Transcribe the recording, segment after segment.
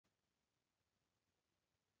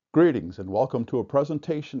Greetings and welcome to a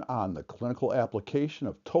presentation on the clinical application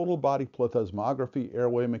of total body plethysmography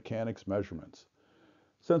airway mechanics measurements.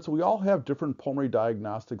 Since we all have different pulmonary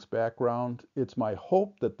diagnostics background, it's my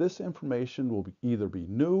hope that this information will either be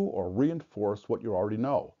new or reinforce what you already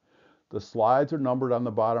know. The slides are numbered on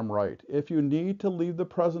the bottom right. If you need to leave the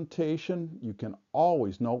presentation, you can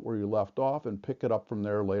always note where you left off and pick it up from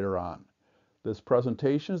there later on. This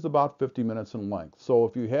presentation is about 50 minutes in length, so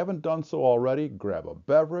if you haven't done so already, grab a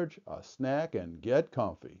beverage, a snack, and get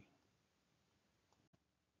comfy.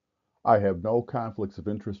 I have no conflicts of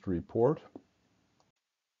interest to report.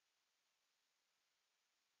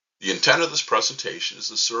 The intent of this presentation is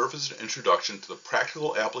to serve as an introduction to the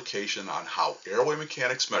practical application on how airway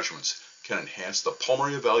mechanics measurements can enhance the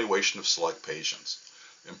pulmonary evaluation of select patients.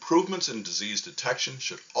 Improvements in disease detection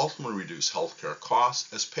should ultimately reduce healthcare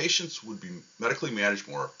costs as patients would be medically managed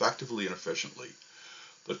more effectively and efficiently.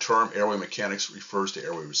 The term airway mechanics refers to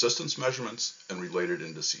airway resistance measurements and related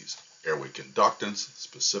indices, airway conductance,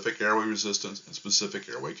 specific airway resistance, and specific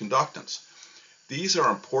airway conductance. These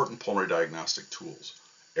are important pulmonary diagnostic tools.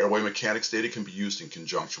 Airway mechanics data can be used in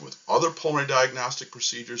conjunction with other pulmonary diagnostic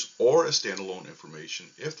procedures or as standalone information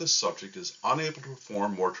if the subject is unable to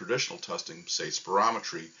perform more traditional testing, say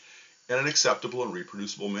spirometry, in an acceptable and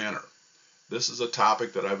reproducible manner. This is a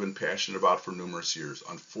topic that I've been passionate about for numerous years.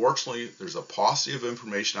 Unfortunately, there's a paucity of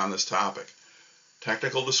information on this topic.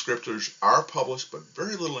 Technical descriptors are published, but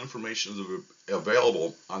very little information is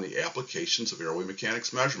available on the applications of airway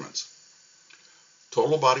mechanics measurements.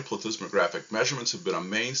 Total body plethysmographic measurements have been a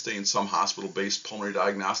mainstay in some hospital-based pulmonary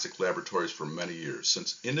diagnostic laboratories for many years,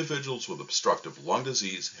 since individuals with obstructive lung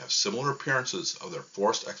disease have similar appearances of their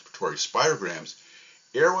forced expiratory spirograms.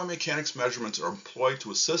 Airway mechanics measurements are employed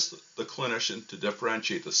to assist the clinician to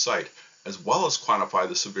differentiate the site, as well as quantify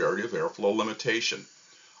the severity of airflow limitation.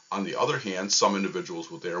 On the other hand, some individuals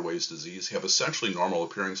with airways disease have essentially normal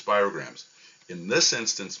appearing spirograms. In this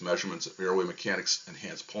instance, measurements of airway mechanics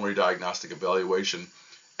enhance pulmonary diagnostic evaluation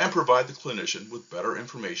and provide the clinician with better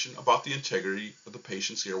information about the integrity of the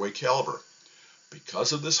patient's airway caliber.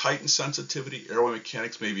 Because of this heightened sensitivity, airway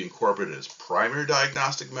mechanics may be incorporated as primary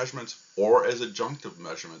diagnostic measurements or as adjunctive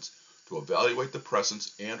measurements to evaluate the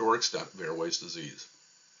presence and/or extent of airways disease.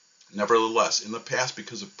 Nevertheless, in the past,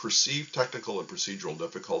 because of perceived technical and procedural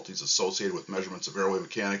difficulties associated with measurements of airway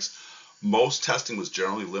mechanics, most testing was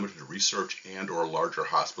generally limited to research and/or larger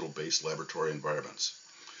hospital-based laboratory environments.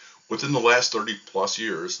 Within the last 30 plus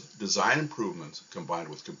years, design improvements combined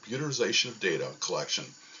with computerization of data collection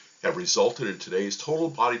have resulted in today's total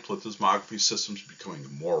body plethysmography systems becoming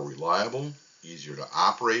more reliable, easier to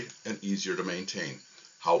operate, and easier to maintain.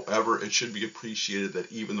 However, it should be appreciated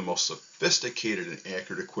that even the most sophisticated and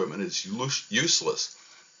accurate equipment is useless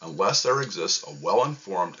unless there exists a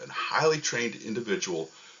well-informed and highly trained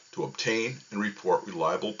individual to obtain and report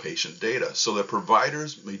reliable patient data so that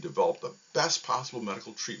providers may develop the best possible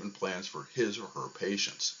medical treatment plans for his or her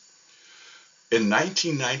patients. In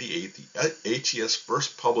 1998, the ATS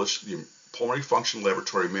first published the Pulmonary Function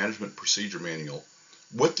Laboratory Management Procedure Manual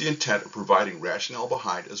with the intent of providing rationale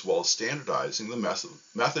behind as well as standardizing the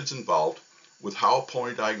methods involved with how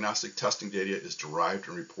pulmonary diagnostic testing data is derived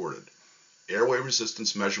and reported. Airway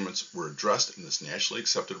resistance measurements were addressed in this nationally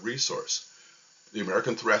accepted resource. The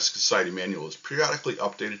American Thoracic Society manual is periodically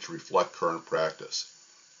updated to reflect current practice.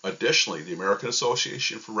 Additionally, the American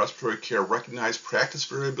Association for Respiratory Care recognized practice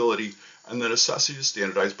variability and the necessity to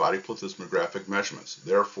standardize body plethysmographic measurements.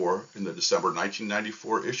 Therefore, in the December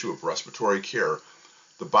 1994 issue of Respiratory Care,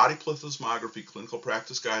 the Body Plethysmography Clinical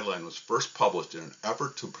Practice Guideline was first published in an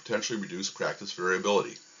effort to potentially reduce practice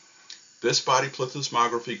variability. This Body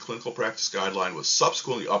Plethysmography Clinical Practice Guideline was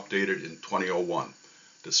subsequently updated in 2001.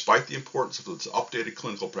 Despite the importance of this updated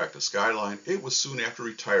clinical practice guideline, it was soon after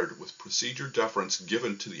retired with procedure deference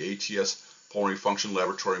given to the ATS Pulmonary Function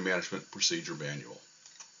Laboratory Management Procedure Manual.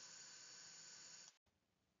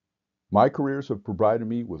 My careers have provided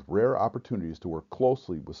me with rare opportunities to work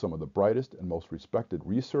closely with some of the brightest and most respected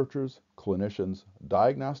researchers, clinicians,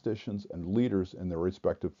 diagnosticians, and leaders in their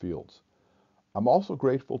respective fields. I'm also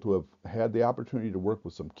grateful to have had the opportunity to work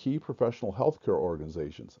with some key professional healthcare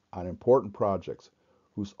organizations on important projects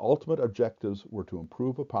whose ultimate objectives were to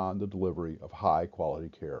improve upon the delivery of high-quality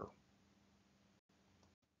care.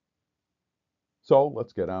 So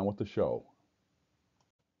let's get on with the show.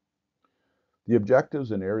 The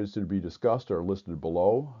objectives and areas to be discussed are listed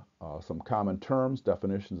below. Some common terms,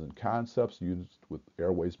 definitions, and concepts used with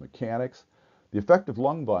airways mechanics, the effect of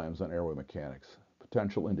lung volumes on airway mechanics,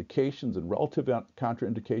 potential indications and relative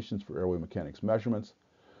contraindications for airway mechanics measurements,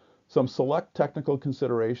 Some select technical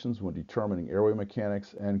considerations when determining airway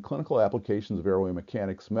mechanics and clinical applications of airway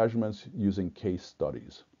mechanics measurements using case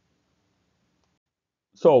studies.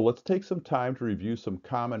 So let's take some time to review some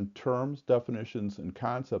common terms, definitions, and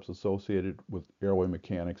concepts associated with airway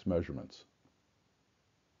mechanics measurements.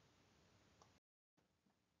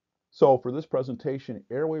 So for this presentation,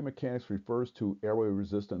 airway mechanics refers to airway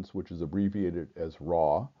resistance, which is abbreviated as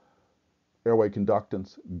sRaw, airway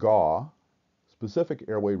conductance, sGaw, specific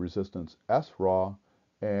airway resistance, sRaw,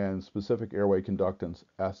 and specific airway conductance,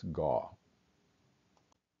 sGaw.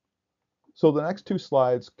 So the next two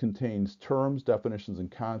slides contains terms, definitions, and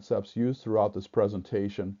concepts used throughout this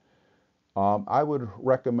presentation. I would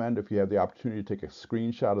recommend, if you have the opportunity, to take a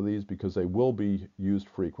screenshot of these because they will be used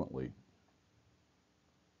frequently.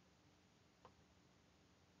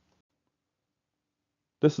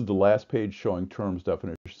 This is the last page showing terms,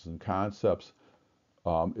 definitions, and concepts.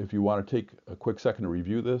 If you want to take a quick second to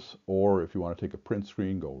review this, or if you want to take a print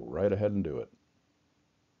screen, go right ahead and do it.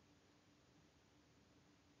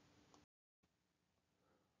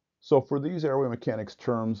 So for these airway mechanics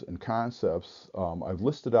terms and concepts, I've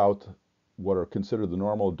listed out what are considered the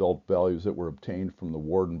normal adult values that were obtained from the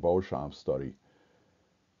Ward and Beauchamp study.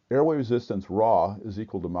 Airway resistance, sRaw, is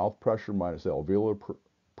equal to mouth pressure minus alveolar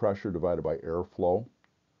pressure divided by airflow.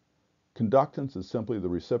 Conductance is simply the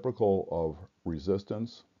reciprocal of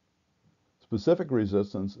resistance. Specific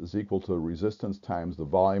resistance is equal to resistance times the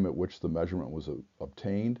volume at which the measurement was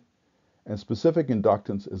obtained. And specific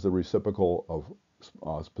inductance is the reciprocal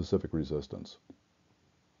of specific resistance.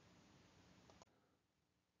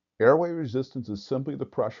 Airway resistance is simply the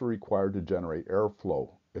pressure required to generate airflow.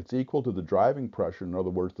 It's equal to the driving pressure, in other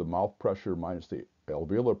words, the mouth pressure minus the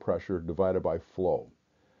alveolar pressure divided by flow.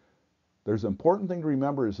 There's an important thing to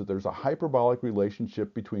remember is that there's a hyperbolic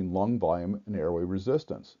relationship between lung volume and airway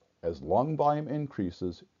resistance. As lung volume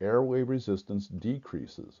increases, airway resistance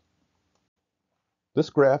decreases.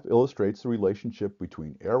 This graph illustrates the relationship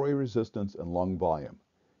between airway resistance and lung volume.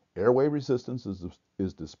 Airway resistance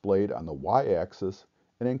is displayed on the y-axis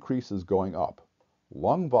and increases going up.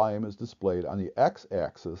 Lung volume is displayed on the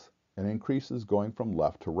x-axis and increases going from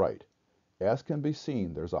left to right. As can be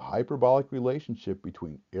seen, there's a hyperbolic relationship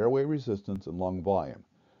between airway resistance and lung volume.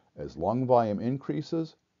 As lung volume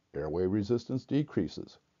increases, airway resistance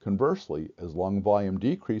decreases. Conversely, as lung volume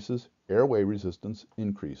decreases, airway resistance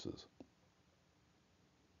increases.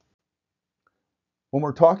 When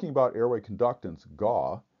we're talking about airway conductance,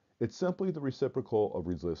 sGaw, it's simply the reciprocal of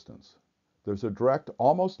resistance. There's a direct,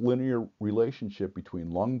 almost linear relationship between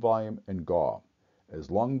lung volume and sGaw. As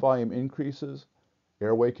lung volume increases,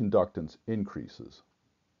 airway conductance increases.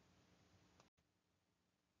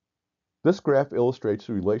 This graph illustrates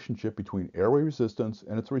the relationship between airway resistance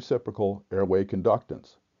and its reciprocal, airway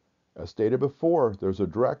conductance. As stated before, there's a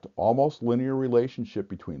direct, almost linear relationship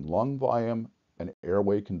between lung volume and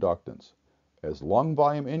airway conductance. As lung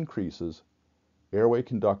volume increases, airway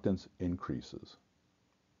conductance increases.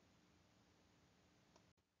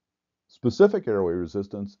 Specific airway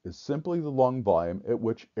resistance is simply the lung volume at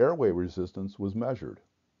which airway resistance was measured.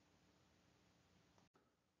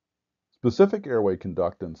 Specific airway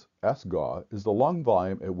conductance, sGaw, is the lung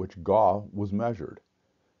volume at which sGaw was measured.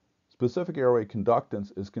 Specific airway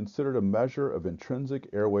conductance is considered a measure of intrinsic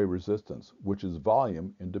airway resistance, which is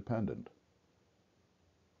volume independent.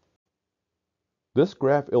 This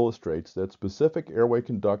graph illustrates that specific airway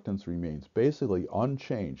conductance remains basically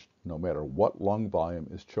unchanged no matter what lung volume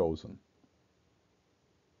is chosen.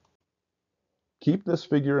 Keep this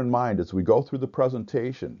figure in mind as we go through the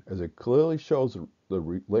presentation, as it clearly shows the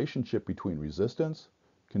relationship between resistance,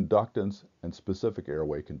 conductance, and specific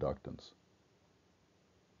airway conductance.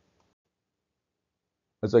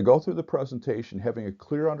 As I go through the presentation, having a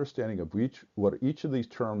clear understanding of what each of these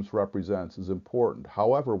terms represents is important.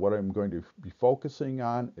 However, what I'm going to be focusing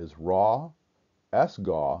on is sRaw,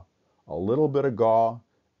 sGaw, a little bit of sGaw,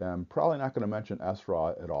 and I'm probably not going to mention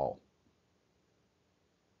sRaw at all.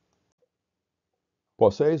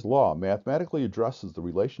 Poiseuille's law mathematically addresses the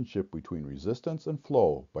relationship between resistance and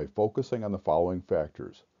flow by focusing on the following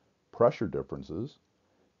factors: pressure differences,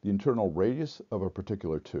 the internal radius of a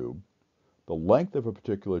particular tube, the length of a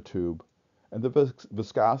particular tube, and the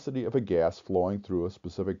viscosity of a gas flowing through a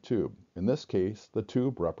specific tube. In this case, the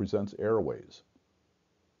tube represents airways.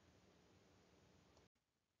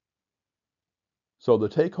 So the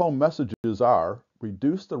take-home messages are: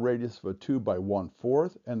 reduce the radius of a tube by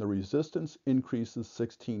 1/4 and the resistance increases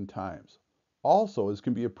 16 times. Also, as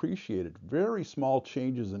can be appreciated, very small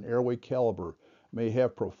changes in airway caliber may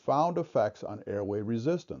have profound effects on airway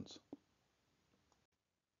resistance.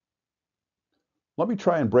 Let me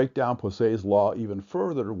try and break down Poiseuille's law even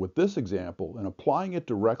further with this example and applying it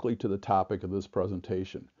directly to the topic of this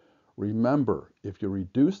presentation. Remember, if you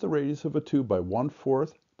reduce the radius of a tube by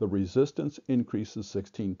 1/4, the resistance increases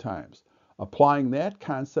 16 times. Applying that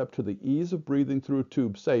concept to the ease of breathing through a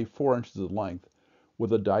tube, say 4 inches in length,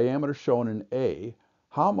 with a diameter shown in A,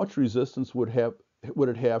 how much resistance would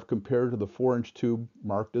it have compared to the 4-inch tube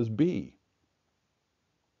marked as B?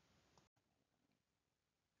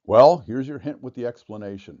 Well, here's your hint with the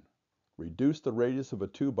explanation. Reduce the radius of a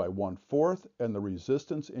tube by 1/4 and the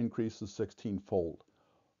resistance increases 16-fold.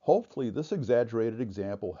 Hopefully this exaggerated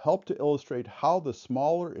example helped to illustrate how the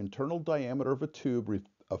smaller internal diameter of a tube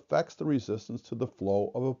affects the resistance to the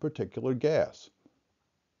flow of a particular gas.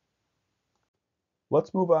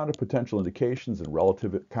 Let's move on to potential indications and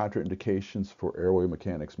relative contraindications for airway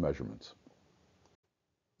mechanics measurements.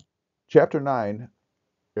 Chapter 9,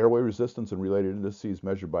 Airway Resistance and Related Indices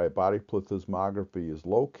Measured by Body Plethysmography, is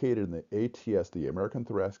located in the ATS, the American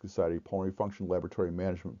Thoracic Society Pulmonary Function Laboratory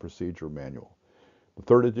Management Procedure Manual. The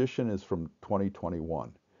third edition is from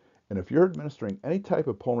 2021. And if you're administering any type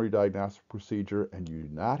of pulmonary diagnostic procedure and you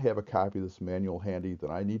do not have a copy of this manual handy, then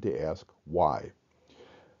I need to ask why.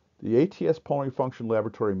 The ATS Pulmonary Function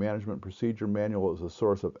Laboratory Management Procedure Manual is a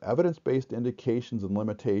source of evidence-based indications and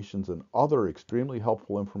limitations and other extremely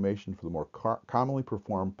helpful information for the more commonly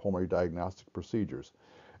performed pulmonary diagnostic procedures.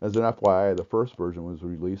 As an FYI, the first version was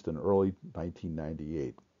released in early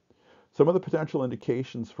 1998. Some of the potential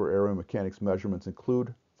indications for airway mechanics measurements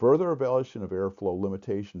include further evaluation of airflow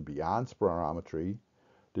limitation beyond spirometry,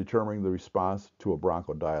 determining the response to a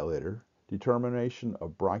bronchodilator, determination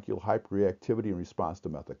of bronchial hyperreactivity in response to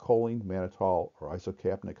methacholine, mannitol, or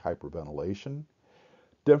isocapnic hyperventilation,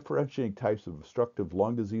 differentiating types of obstructive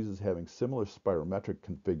lung diseases having similar spirometric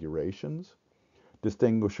configurations,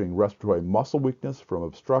 distinguishing respiratory muscle weakness from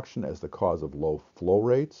obstruction as the cause of low flow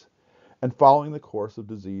rates, and following the course of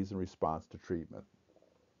disease in response to treatment.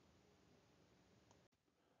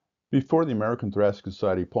 Before the American Thoracic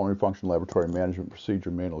Society Pulmonary Function Laboratory Management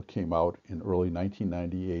Procedure Manual came out in early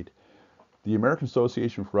 1998, the American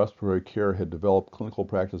Association for Respiratory Care had developed clinical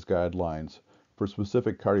practice guidelines for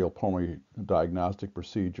specific cardiopulmonary diagnostic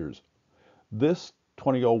procedures. This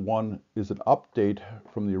 2001 is an update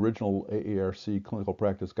from the original AARC clinical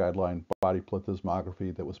practice guideline body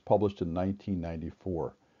plethysmography that was published in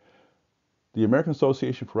 1994. The American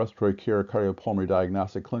Association for Respiratory Care Cardiopulmonary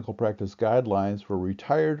Diagnostic Clinical Practice Guidelines were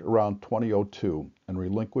retired around 2002 and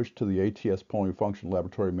relinquished to the ATS Pulmonary Function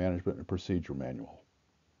Laboratory Management and Procedure Manual.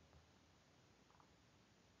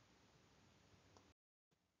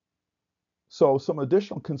 So some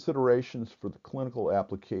additional considerations for the clinical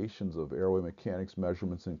applications of airway mechanics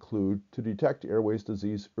measurements include to detect airways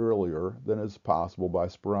disease earlier than is possible by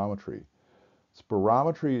spirometry.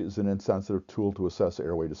 Spirometry is an insensitive tool to assess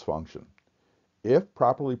airway dysfunction. If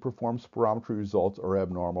properly performed spirometry results are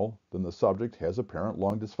abnormal, then the subject has apparent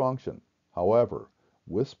lung dysfunction. However,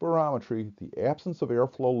 with spirometry, the absence of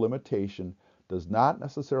airflow limitation does not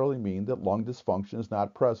necessarily mean that lung dysfunction is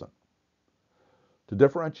not present. To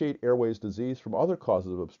differentiate airways disease from other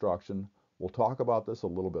causes of obstruction, we'll talk about this a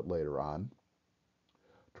little bit later on.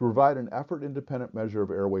 To provide an effort-independent measure of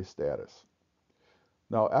airway status.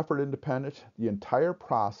 Now, effort-independent, the entire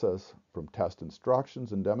process from test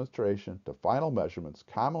instructions and demonstration to final measurements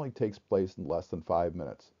commonly takes place in less than 5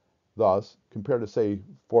 minutes. Thus, compared to, say,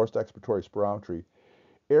 forced expiratory spirometry,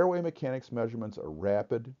 airway mechanics measurements are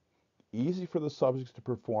rapid, easy for the subjects to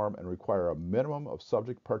perform, and require a minimum of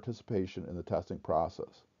subject participation in the testing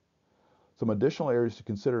process. Some additional areas to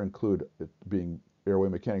consider include airway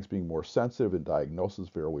mechanics being more sensitive in diagnosis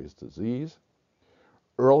of airways disease,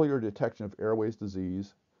 earlier detection of airways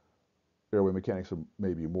disease. Airway mechanics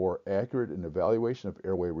may be more accurate in evaluation of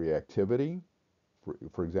airway reactivity,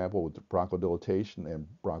 for example, with bronchodilation and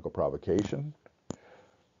bronchoprovocation.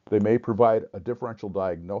 They may provide a differential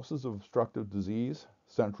diagnosis of obstructive disease,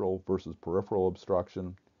 central versus peripheral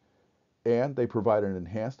obstruction, and they provide an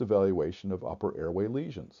enhanced evaluation of upper airway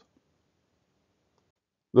lesions.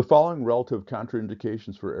 The following relative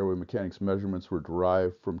contraindications for airway mechanics measurements were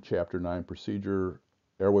derived from Chapter 9 Procedure,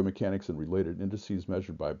 Airway Mechanics and Related Indices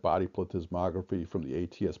Measured by Body Plethysmography from the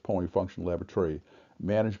ATS Pulmonary Function Laboratory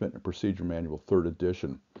Management and Procedure Manual, 3rd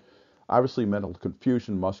edition. Obviously, mental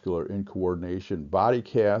confusion, muscular incoordination, body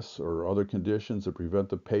casts, or other conditions that prevent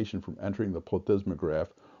the patient from entering the plethysmograph,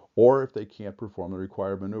 or if they can't perform the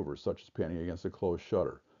required maneuvers, such as panning against a closed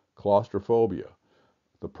shutter. Claustrophobia,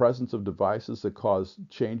 the presence of devices that cause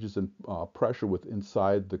changes in pressure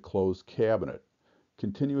inside the closed cabinet.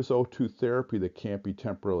 Continuous O2 therapy that can't be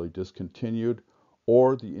temporarily discontinued,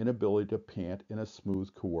 or the inability to pant in a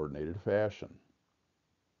smooth, coordinated fashion.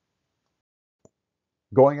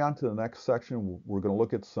 Going on to the next section, we're going to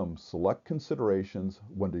look at some select considerations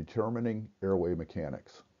when determining airway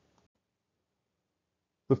mechanics.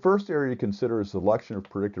 The first area to consider is selection of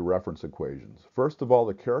predicted reference equations. First of all,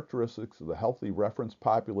 the characteristics of the healthy reference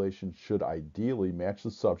population should ideally match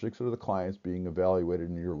the subjects or the clients being evaluated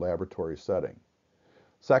in your laboratory setting.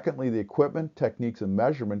 Secondly, the equipment, techniques, and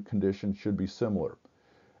measurement conditions should be similar.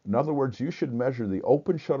 In other words, you should measure the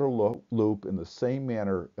open shutter loop in the same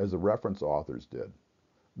manner as the reference authors did.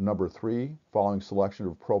 Number 3, following selection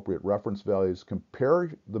of appropriate reference values,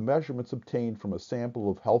 compare the measurements obtained from a sample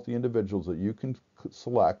of healthy individuals that you can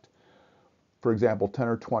select, for example 10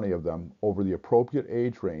 or 20 of them, over the appropriate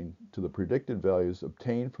age range to the predicted values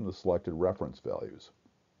obtained from the selected reference values.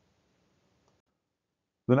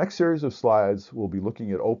 The next series of slides will be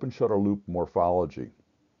looking at open shutter loop morphology.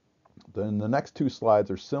 Then the next 2 slides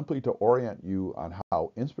are simply to orient you on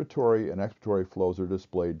how inspiratory and expiratory flows are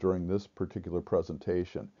displayed during this particular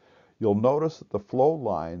presentation. You'll notice that the flow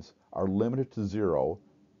lines are limited to 0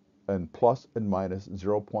 and plus and minus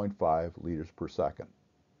 0.5 liters per second.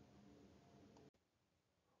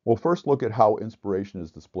 We'll first look at how inspiration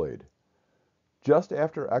is displayed. Just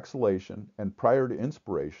after exhalation and prior to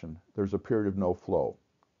inspiration, there's a period of no flow.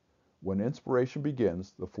 When inspiration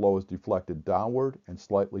begins, the flow is deflected downward and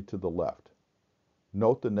slightly to the left.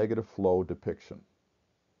 Note the negative flow depiction.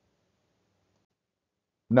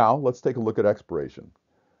 Now, let's take a look at expiration.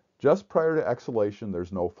 Just prior to exhalation,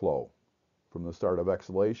 there's no flow. From the start of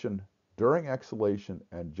exhalation, during exhalation,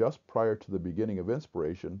 and just prior to the beginning of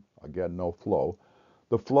inspiration, again no flow,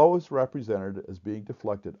 the flow is represented as being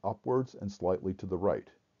deflected upwards and slightly to the right.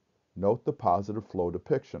 Note the positive flow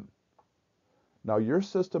depiction. Now your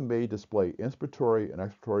system may display inspiratory and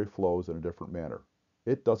expiratory flows in a different manner.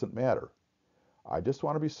 It doesn't matter. I just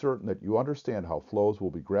want to be certain that you understand how flows will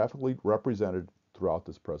be graphically represented throughout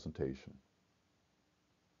this presentation.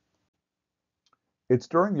 It's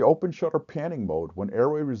during the open shutter panning mode when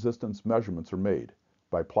airway resistance measurements are made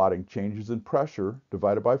by plotting changes in pressure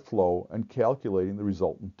divided by flow and calculating the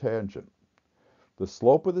resultant tangent. The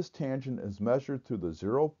slope of this tangent is measured through the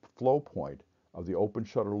zero flow point of the open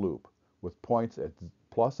shutter loop, with points at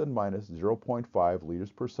plus and minus 0.5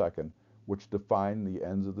 liters per second, which define the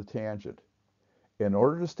ends of the tangent. In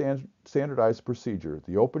order to standardize the procedure,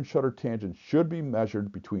 the open shutter tangent should be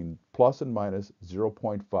measured between plus and minus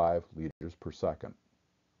 0.5 liters per second.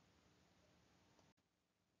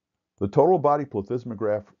 The total body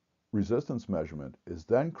plethysmograph resistance measurement is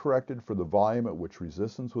then corrected for the volume at which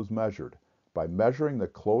resistance was measured by measuring the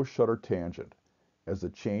closed shutter tangent, as the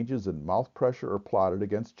changes in mouth pressure are plotted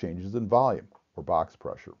against changes in volume, or box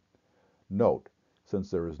pressure. Note,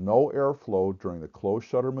 since there is no airflow during the closed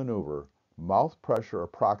shutter maneuver, mouth pressure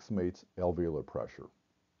approximates alveolar pressure.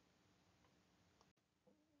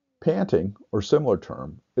 Panting, or similar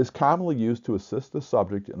term, is commonly used to assist the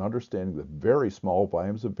subject in understanding that very small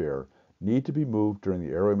volumes of air need to be moved during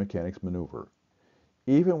the airway mechanics maneuver.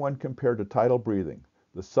 Even when compared to tidal breathing,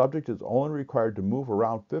 the subject is only required to move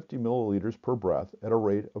around 50 milliliters per breath at a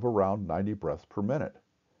rate of around 90 breaths per minute.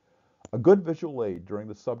 A good visual aid during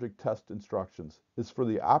the subject test instructions is for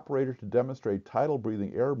the operator to demonstrate tidal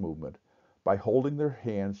breathing air movement by holding their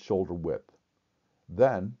hands shoulder width.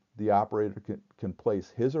 Then, the operator can place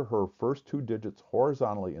his or her first 2 digits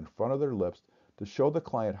horizontally in front of their lips to show the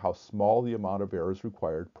client how small the amount of air is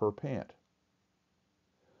required per pant.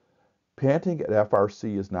 Panting at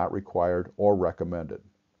FRC is not required or recommended.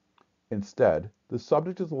 Instead, the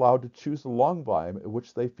subject is allowed to choose the lung volume at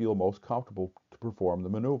which they feel most comfortable to perform the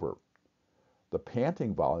maneuver. The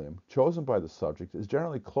panting volume chosen by the subject is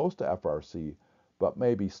generally close to FRC, but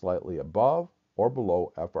may be slightly above or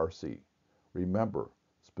below FRC. Remember,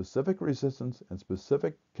 specific resistance and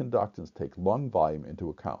specific conductance take lung volume into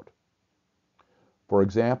account. For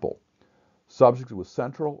example, subjects with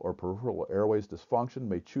central or peripheral airways dysfunction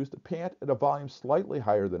may choose to pant at a volume slightly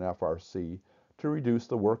higher than FRC to reduce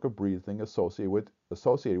the work of breathing associated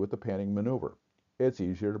with the panting maneuver. It's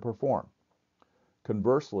easier to perform.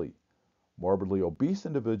 Conversely, morbidly obese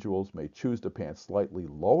individuals may choose to pant slightly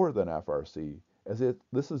lower than FRC, as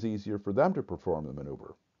this is easier for them to perform the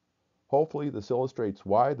maneuver. Hopefully, this illustrates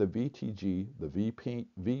why the VTG, the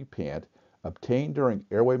V-pant, obtained during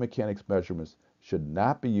airway mechanics measurements should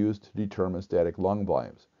not be used to determine static lung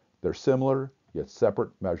volumes. They're similar, yet separate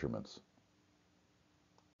measurements.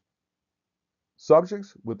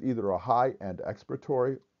 Subjects with either a high-end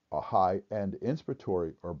expiratory, a high-end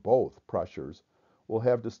inspiratory, or both pressures will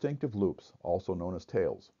have distinctive loops, also known as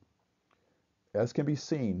tails. As can be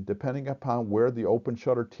seen, depending upon where the open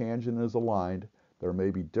shutter tangent is aligned, there may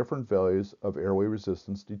be different values of airway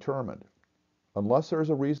resistance determined. Unless there is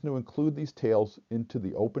a reason to include these tails into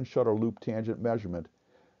the open shutter loop tangent measurement,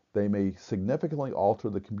 they may significantly alter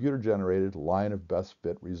the computer-generated line of best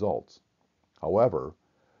fit results. However,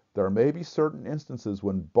 there may be certain instances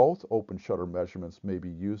when both open shutter measurements may be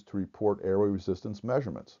used to report airway resistance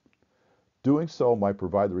measurements. Doing so might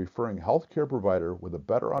provide the referring healthcare provider with a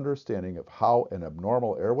better understanding of how an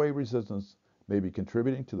abnormal airway resistance may be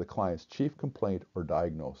contributing to the client's chief complaint or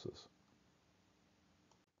diagnosis.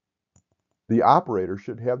 The operator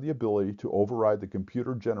should have the ability to override the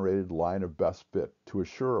computer-generated line of best fit to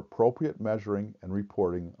assure appropriate measuring and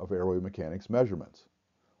reporting of airway mechanics measurements.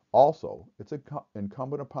 Also, it's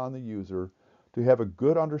incumbent upon the user to have a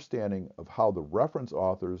good understanding of how the reference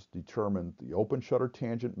authors determined the open shutter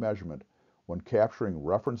tangent measurement when capturing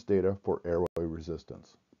reference data for airway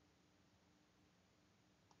resistance.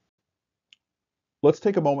 Let's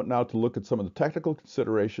take a moment now to look at some of the technical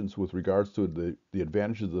considerations with regards to the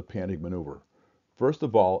advantages of the panting maneuver. First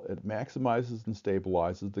of all, it maximizes and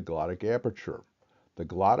stabilizes the glottic aperture. The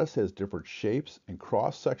glottis has different shapes and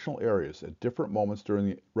cross-sectional areas at different moments during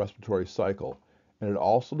the respiratory cycle, and it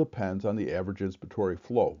also depends on the average inspiratory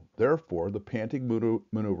flow. Therefore, the panting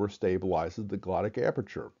maneuver stabilizes the glottic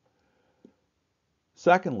aperture.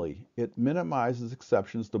 Secondly, it minimizes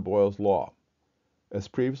exceptions to Boyle's law. As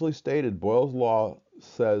previously stated, Boyle's law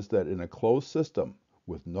says that in a closed system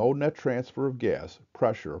with no net transfer of gas,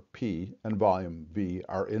 pressure P and volume V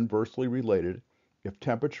are inversely related if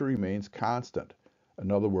temperature remains constant. In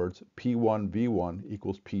other words, P1 V1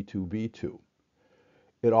 equals P2 V2.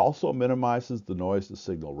 It also minimizes the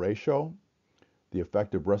noise-to-signal ratio, the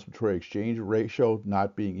effective respiratory exchange ratio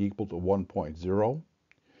not being equal to 1.0,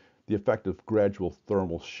 the effect of gradual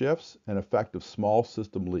thermal shifts, and effect of small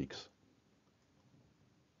system leaks.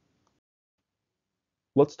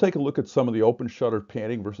 Let's take a look at some of the open shutter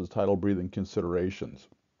panting versus tidal breathing considerations.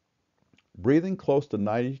 Breathing close to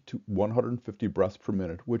 90 to 150 breaths per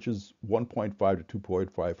minute, which is 1.5 to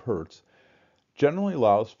 2.5 hertz, generally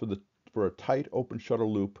allows for a tight open shutter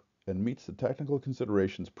loop and meets the technical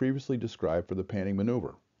considerations previously described for the panting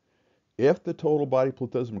maneuver. If the total body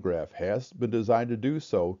plethysmograph has been designed to do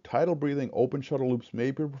so, tidal breathing open shutter loops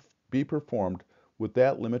may be performed with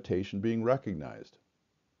that limitation being recognized.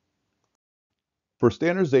 For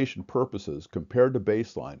standardization purposes, compared to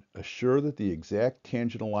baseline, assure that the exact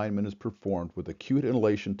tangent alignment is performed with acute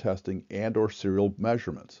inhalation testing and/or serial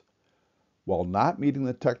measurements. While not meeting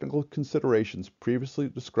the technical considerations previously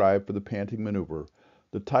described for the panting maneuver,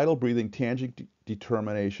 the tidal breathing tangent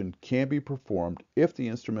determination can be performed if the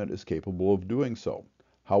instrument is capable of doing so.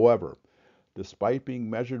 However, despite being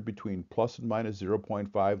measured between plus and minus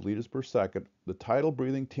 0.5 liters per second, the tidal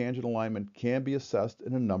breathing tangent alignment can be assessed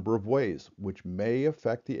in a number of ways, which may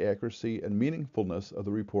affect the accuracy and meaningfulness of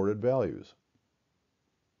the reported values.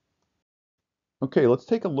 Okay, let's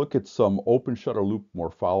take a look at some open shutter loop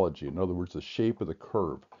morphology, in other words, the shape of the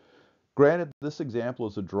curve. Granted, this example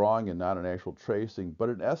is a drawing and not an actual tracing, but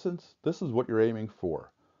in essence, this is what you're aiming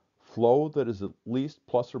for. Flow that is at least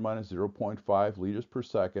plus or minus 0.5 liters per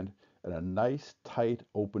second and a nice tight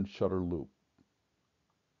open shutter loop.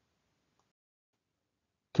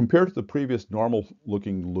 Compared to the previous normal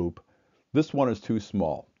looking loop, this one is too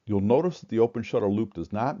small. You'll notice that the open shutter loop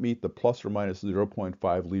does not meet the plus or minus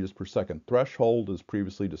 0.5 liters per second threshold as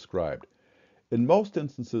previously described. In most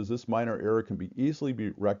instances, this minor error can easily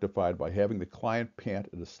be rectified by having the client pant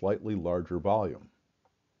at a slightly larger volume.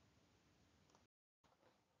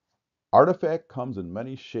 Artifact comes in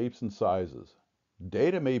many shapes and sizes.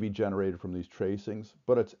 Data may be generated from these tracings,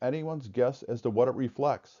 but it's anyone's guess as to what it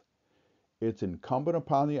reflects. It's incumbent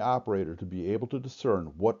upon the operator to be able to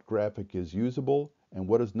discern what graphic is usable and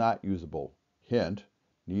what is not usable. Hint,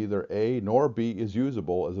 neither A nor B is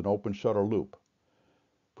usable as an open shutter loop.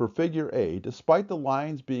 For figure A, despite the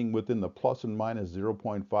lines being within the plus and minus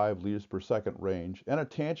 0.5 liters per second range and a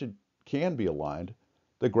tangent can be aligned,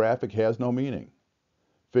 the graphic has no meaning.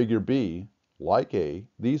 Figure B, like A,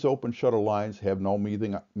 these open shutter lines have no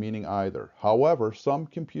meaning either. However, some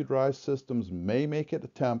computerized systems may make an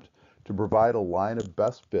attempt to provide a line of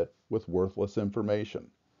best fit with worthless information.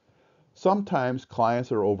 Sometimes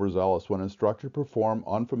clients are overzealous when instructed to perform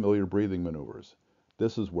unfamiliar breathing maneuvers.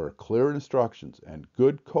 This is where clear instructions and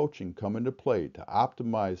good coaching come into play to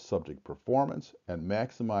optimize subject performance and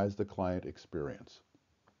maximize the client experience.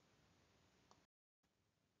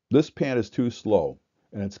 This pant is too slow,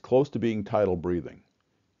 and it's close to being tidal breathing.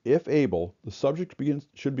 If able, the subject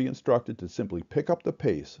should be instructed to simply pick up the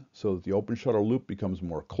pace so that the open shutter loop becomes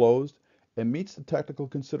more closed and meets the technical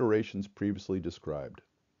considerations previously described.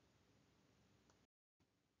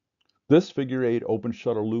 This figure 8 open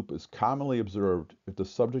shutter loop is commonly observed if the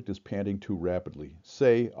subject is panting too rapidly,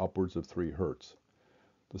 say upwards of 3 Hz.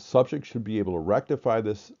 The subject should be able to rectify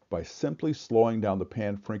this by simply slowing down the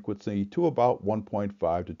pan frequency to about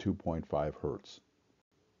 1.5 to 2.5 Hz.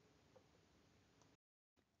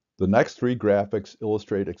 The next 3 graphics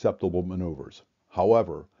illustrate acceptable maneuvers.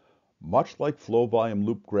 However, much like flow volume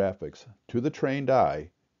loop graphics, to the trained eye,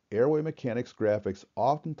 airway mechanics graphics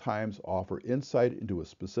oftentimes offer insight into a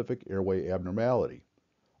specific airway abnormality.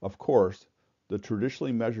 Of course, the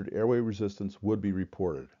traditionally measured airway resistance would be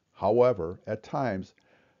reported. However, at times,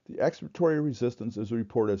 the expiratory resistance is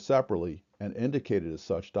reported separately and indicated as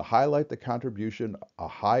such to highlight the contribution a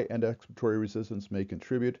high-end expiratory resistance may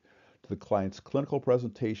contribute to the client's clinical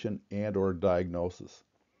presentation and/or diagnosis.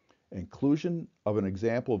 Inclusion of an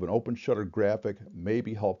example of an open shutter graphic may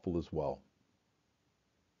be helpful as well.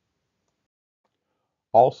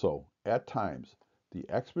 Also, at times, the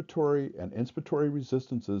expiratory and inspiratory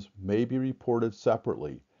resistances may be reported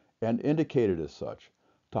separately and indicated as such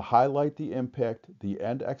to highlight the impact the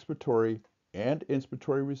end expiratory and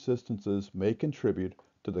inspiratory resistances may contribute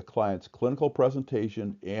to the client's clinical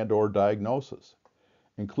presentation and/or diagnosis.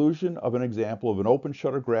 Inclusion of an example of an open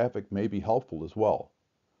shutter graphic may be helpful as well.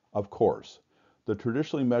 Of course, the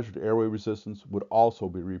traditionally measured airway resistance would also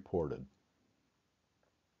be reported.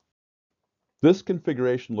 This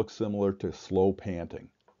configuration looks similar to slow panting.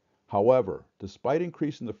 However, despite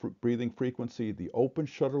increasing the breathing frequency, the open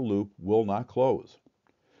shutter loop will not close.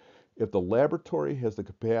 If the laboratory has the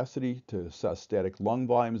capacity to assess static lung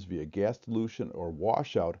volumes via gas dilution or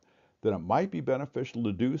washout, then it might be beneficial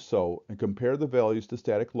to do so and compare the values to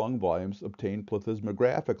static lung volumes obtained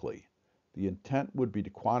plethysmographically. The intent would be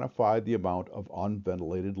to quantify the amount of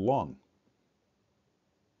unventilated lung.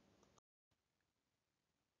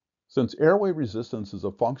 Since airway resistance is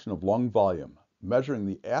a function of lung volume, measuring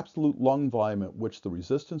the absolute lung volume at which the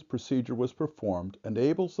resistance procedure was performed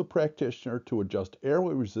enables the practitioner to adjust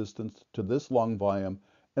airway resistance to this lung volume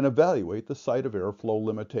and evaluate the site of airflow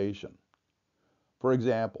limitation. For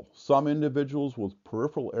example, some individuals with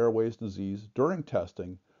peripheral airways disease during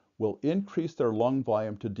testing will increase their lung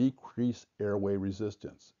volume to decrease airway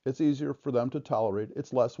resistance. It's easier for them to tolerate,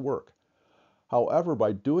 it's less work. However,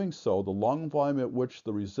 by doing so, the lung volume at which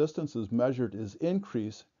the resistance is measured is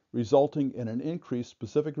increased, resulting in an increased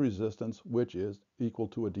specific resistance, which is equal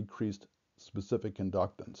to a decreased specific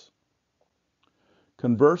conductance.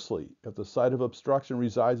 Conversely, if the site of obstruction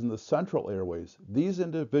resides in the central airways, these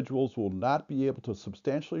individuals will not be able to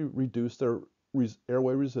substantially reduce their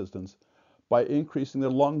airway resistance by increasing their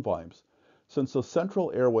lung volumes, since the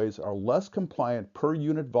central airways are less compliant per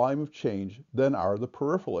unit volume of change than are the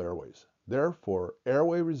peripheral airways. Therefore,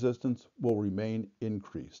 airway resistance will remain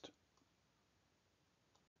increased.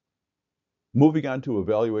 Moving on to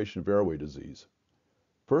evaluation of airway disease.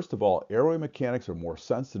 First of all, airway mechanics are more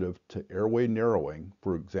sensitive to airway narrowing,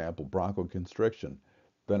 for example, bronchoconstriction,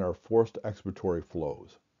 than are forced expiratory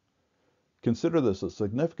flows. Consider this a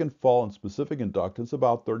significant fall in specific inductance,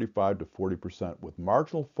 about 35 to 40%, with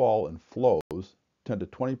marginal fall in flows, 10 to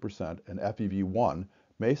 20%, and FEV1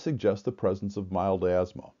 may suggest the presence of mild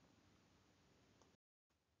asthma.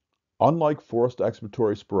 Unlike forced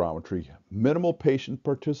expiratory spirometry, minimal patient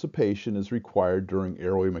participation is required during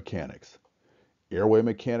airway mechanics. Airway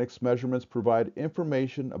mechanics measurements provide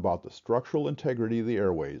information about the structural integrity of the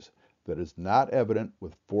airways that is not evident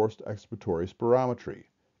with forced expiratory spirometry.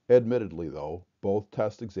 Admittedly, though, both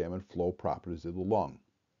tests examine flow properties of the lung.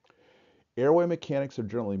 Airway mechanics are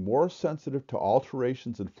generally more sensitive to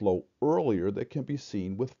alterations in flow earlier that can be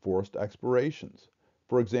seen with forced expirations.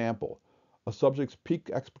 For example, a subject's peak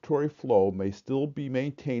expiratory flow may still be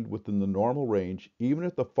maintained within the normal range even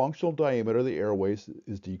if the functional diameter of the airways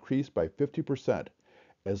is decreased by 50%,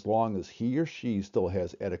 as long as he or she still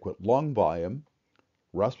has adequate lung volume,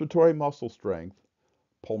 respiratory muscle strength,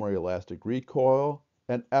 pulmonary elastic recoil,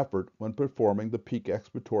 and effort when performing the peak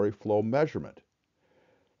expiratory flow measurement.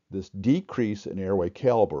 This decrease in airway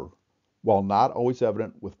caliber, while not always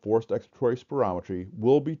evident with forced expiratory spirometry,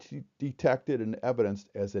 will be detected and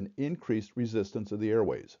evidenced as an increased resistance of the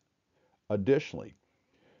airways. Additionally,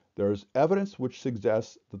 there is evidence which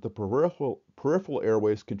suggests that the peripheral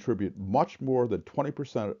airways contribute much more than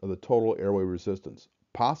 20% of the total airway resistance,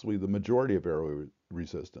 possibly the majority of airway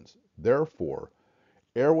resistance. Therefore,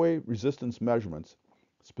 airway resistance measurements,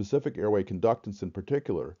 specific airway conductance in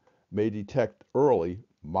particular, may detect early,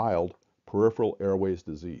 mild peripheral airways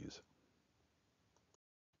disease.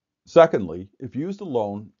 Secondly, if used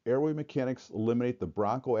alone, airway mechanics eliminate the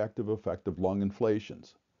bronchoactive effect of lung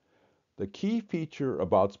inflations. The key feature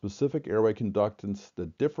about specific airway conductance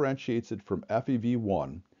that differentiates it from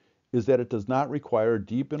FEV1 is that it does not require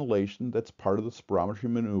deep inhalation that's part of the spirometry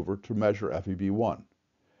maneuver to measure FEV1.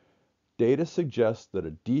 Data suggests that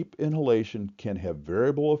a deep inhalation can have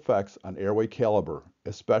variable effects on airway caliber,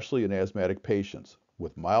 especially in asthmatic patients,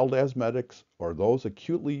 with mild asthmatics or those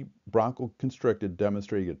acutely bronchoconstricted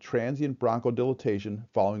demonstrating a transient bronchodilation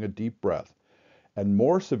following a deep breath, and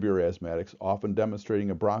more severe asthmatics often demonstrating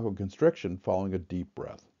a bronchoconstriction following a deep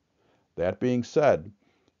breath. That being said,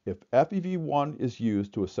 if FEV1 is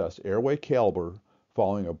used to assess airway caliber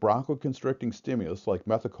following a bronchoconstricting stimulus like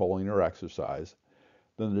methacholine or exercise,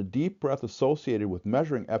 then the deep breath associated with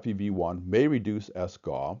measuring FEV1 may reduce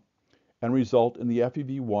sGaw and result in the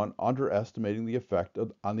FEV1 underestimating the effect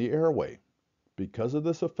on the airway. Because of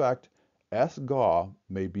this effect, sGaw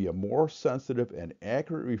may be a more sensitive and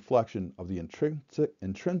accurate reflection of the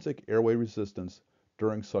intrinsic airway resistance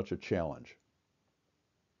during such a challenge.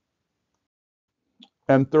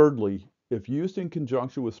 And thirdly, if used in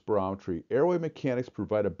conjunction with spirometry, airway mechanics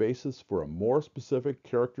provide a basis for a more specific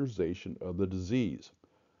characterization of the disease.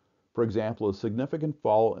 For example, a significant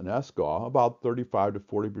fall in sGaw, about 35 to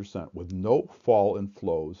 40%, with no fall in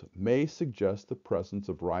flows, may suggest the presence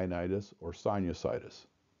of rhinitis or sinusitis.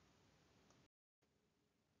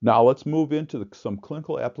 Now let's move into some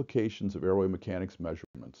clinical applications of airway mechanics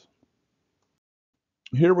measurements.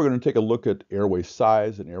 Here we're going to take a look at airway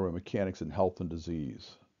size and airway mechanics in health and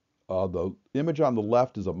disease. The image on the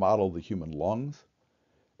left is a model of the human lungs,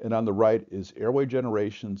 and on the right is airway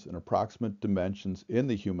generations and approximate dimensions in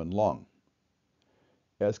the human lung.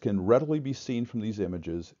 As can readily be seen from these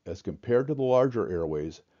images, as compared to the larger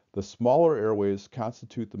airways, the smaller airways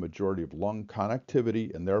constitute the majority of lung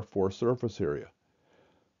connectivity and therefore surface area.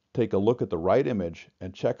 Take a look at the right image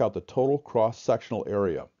and check out the total cross-sectional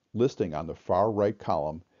area listing on the far right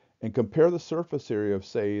column and compare the surface area of,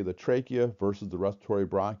 say, the trachea versus the respiratory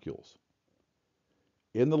bronchioles.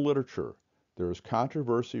 In the literature, there is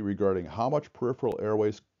controversy regarding how much peripheral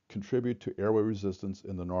airways contribute to airway resistance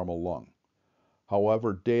in the normal lung.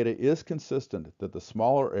 However, data is consistent that the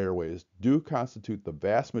smaller airways do constitute the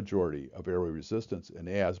vast majority of airway resistance in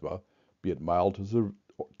asthma, be it mild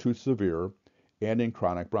to severe, and in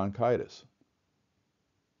chronic bronchitis.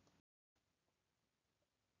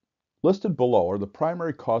 Listed below are the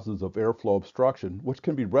primary causes of airflow obstruction, which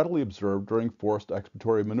can be readily observed during forced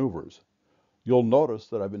expiratory maneuvers. You'll notice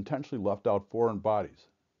that I've intentionally left out foreign bodies.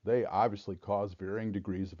 They obviously cause varying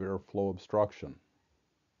degrees of airflow obstruction.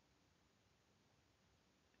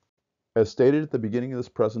 As stated at the beginning of this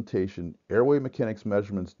presentation, airway mechanics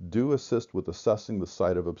measurements do assist with assessing the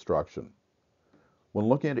site of obstruction. When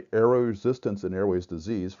looking at airway resistance in airways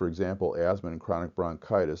disease, for example, asthma and chronic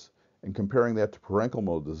bronchitis, and comparing that to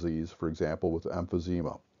parenchymal disease, for example, with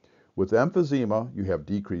emphysema. With emphysema, you have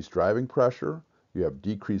decreased driving pressure, you have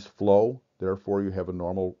decreased flow, therefore you have a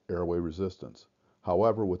normal airway resistance.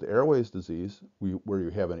 However, with airways disease, where you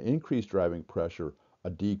have an increased driving pressure, a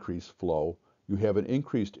decreased flow, you have an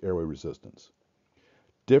increased airway resistance.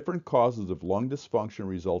 Different causes of lung dysfunction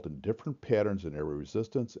result in different patterns in airway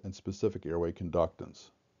resistance and specific airway conductance.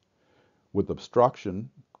 With obstruction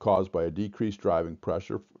caused by a decreased driving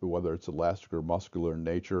pressure, whether it's elastic or muscular in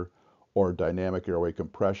nature, or dynamic airway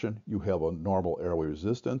compression, you have a normal airway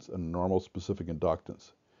resistance and a normal specific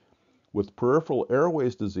inductance. With peripheral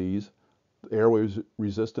airways disease, the airway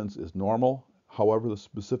resistance is normal, however the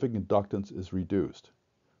specific inductance is reduced.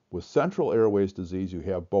 With central airways disease, you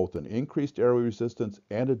have both an increased airway resistance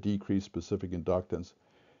and a decreased specific inductance,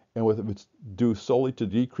 and if it's due solely to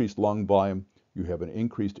decreased lung volume, you have an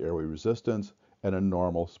increased airway resistance and a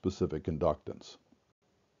normal specific inductance.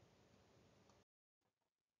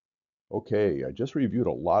 Okay, I just reviewed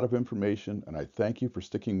a lot of information and I thank you for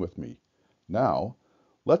sticking with me. Now,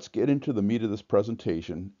 let's get into the meat of this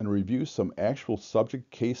presentation and review some actual subject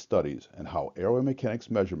case studies and how airway mechanics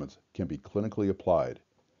measurements can be clinically applied.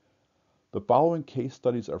 The following case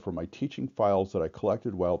studies are from my teaching files that I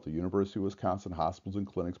collected while at the University of Wisconsin Hospitals and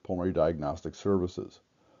Clinics Pulmonary Diagnostic Services.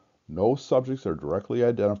 No subjects are directly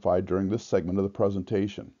identified during this segment of the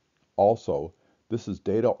presentation. Also, this is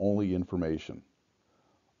data-only information.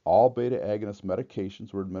 All beta-agonist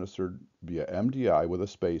medications were administered via MDI with a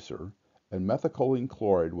spacer, and methylcholine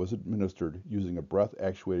chloride was administered using a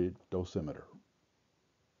breath-actuated dosimeter.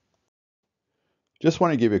 Just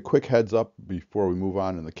want to give you a quick heads up before we move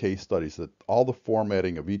on in the case studies that all the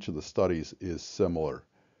formatting of each of the studies is similar.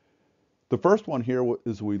 The first one here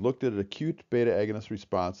is we looked at an acute beta-agonist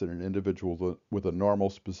response in an individual with a normal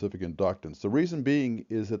specific inductance. The reason being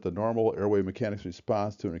is that the normal airway mechanics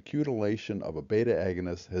response to an acute inhalation of a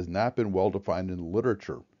beta-agonist has not been well defined in the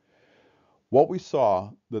literature. What we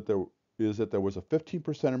saw that there is that there was a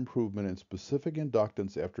 15% improvement in specific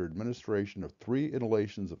inductance after administration of 3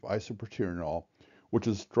 inhalations of isoproterenol, which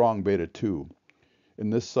is strong beta 2, in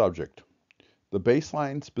this subject. The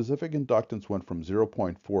baseline specific inductance went from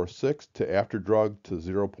 0.46 to after drug to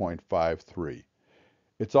 0.53.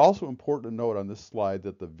 It's also important to note on this slide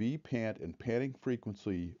that the V-pant and panting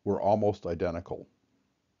frequency were almost identical.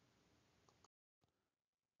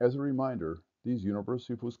 As a reminder, these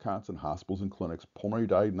University of Wisconsin Hospitals and Clinics Pulmonary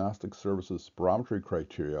Diagnostic Services Spirometry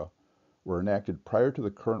criteria were enacted prior to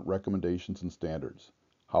the current recommendations and standards.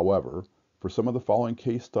 However, for some of the following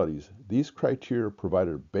case studies, these criteria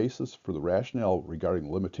provided a basis for the rationale regarding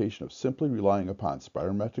the limitation of simply relying upon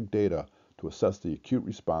spirometric data to assess the acute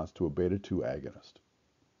response to a beta-2 agonist.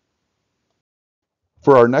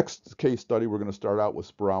 For our next case study, we're going to start out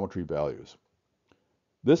with spirometry values.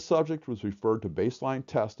 This subject was referred to baseline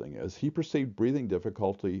testing as he perceived breathing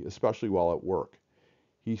difficulty, especially while at work.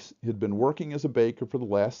 He had been working as a baker for the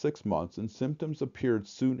last 6 months, and symptoms appeared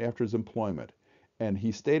soon after his employment, and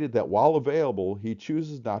he stated that while available, he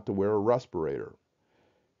chooses not to wear a respirator.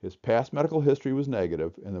 His past medical history was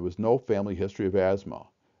negative, and there was no family history of asthma.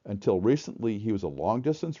 Until recently, he was a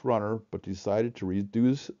long-distance runner, but decided to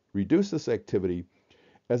reduce this activity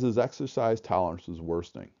as his exercise tolerance was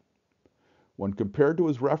worsening. When compared to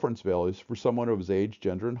his reference values for someone of his age,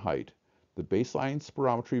 gender, and height, the baseline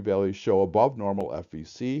spirometry values show above normal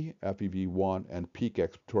FVC, FEV1, and peak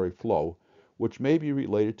expiratory flow, which may be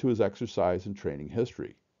related to his exercise and training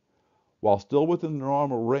history. While still within the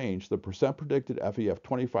normal range, the percent predicted FEF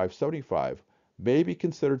 2575 may be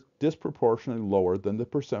considered disproportionately lower than the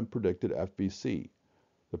percent predicted FVC.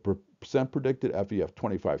 The percent predicted FEF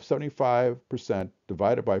 2575%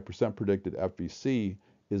 divided by percent predicted FVC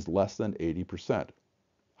is less than 80%.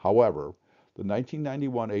 However, the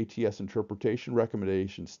 1991 ATS interpretation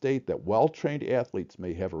recommendations state that well-trained athletes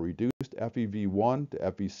may have a reduced FEV1 to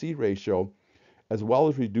FVC ratio, as well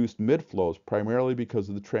as reduced midflows, primarily because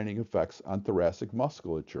of the training effects on thoracic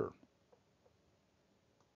musculature.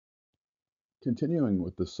 Continuing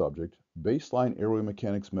with this subject, baseline airway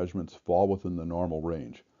mechanics measurements fall within the normal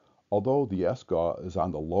range, although the sGaw is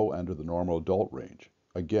on the low end of the normal adult range.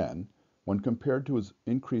 Again, when compared to his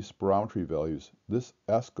increased spirometry values, this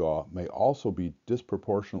sGaw may also be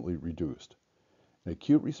disproportionately reduced. An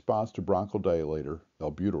acute response to bronchodilator,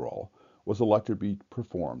 albuterol, was elected to be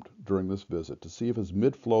performed during this visit to see if his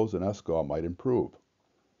midflows and sGaw might improve.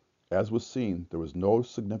 As was seen, there was no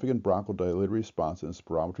significant bronchodilator response in his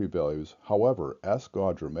spirometry values. However,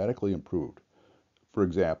 sGaw dramatically improved. For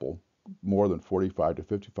example, more than 45 to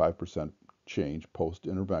 55% change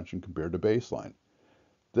post-intervention compared to baseline.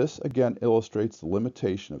 This again illustrates the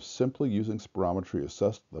limitation of simply using spirometry to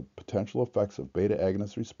assess the potential effects of beta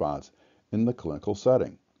agonist response in the clinical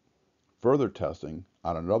setting. Further testing,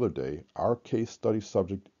 on another day, our case study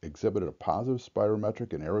subject exhibited a positive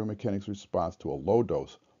spirometric and airway mechanics response to a low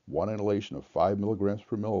dose, 1 inhalation of 5 milligrams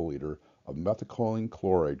per milliliter of methylcholine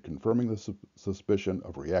chloride, confirming the suspicion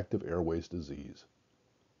of reactive airways disease.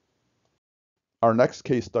 Our next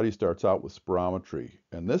case study starts out with spirometry,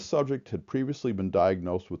 and this subject had previously been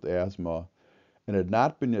diagnosed with asthma and had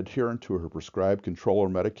not been adherent to her prescribed controller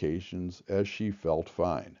medications, as she felt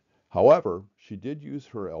fine. However, she did use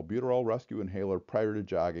her albuterol rescue inhaler prior to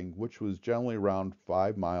jogging, which was generally around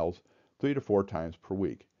 5 miles 3 to 4 times per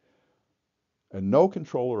week. And no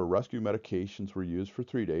controller or rescue medications were used for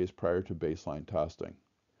 3 days prior to baseline testing.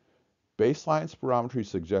 Baseline spirometry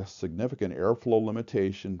suggests significant airflow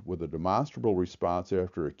limitation with a demonstrable response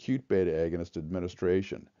after acute beta agonist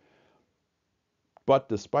administration. But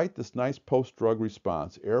despite this nice post-drug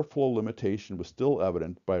response, airflow limitation was still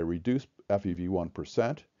evident by a reduced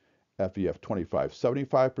FEV1%, FEF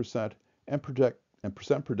 2575%, and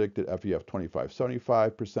percent predicted FEF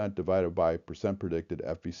 2575% divided by percent predicted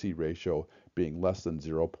FVC ratio being less than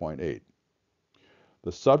 0.8.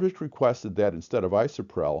 The subject requested that instead of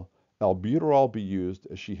isoprel, albuterol be used,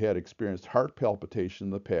 as she had experienced heart palpitation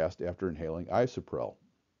in the past after inhaling isoprel.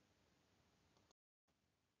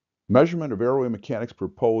 Measurement of airway mechanics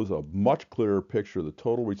propose a much clearer picture of the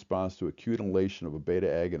total response to acute inhalation of a beta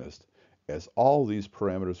agonist, as all of these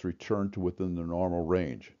parameters return to within the normal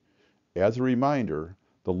range. As a reminder,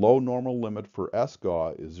 the low normal limit for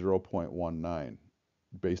sGaw is 0.19,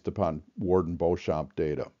 based upon Ward and Beauchamp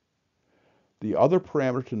data. The other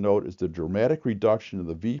parameter to note is the dramatic reduction of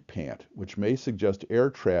the V-pant, which may suggest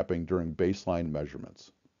air trapping during baseline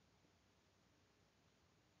measurements.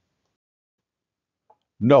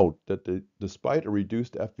 Note that despite a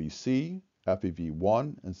reduced FVC,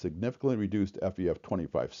 FEV1, and significantly reduced FEF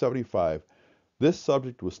 2575, this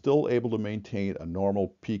subject was still able to maintain a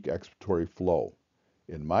normal peak expiratory flow.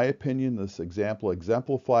 In my opinion, this example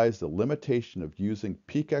exemplifies the limitation of using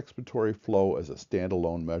peak expiratory flow as a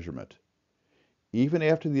standalone measurement. Even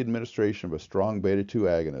after the administration of a strong beta-2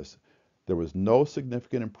 agonist, there was no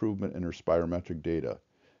significant improvement in her spirometric data.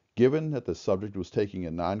 Given that the subject was taking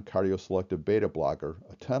a non-cardioselective beta blocker,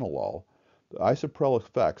 atenolol, the isoprel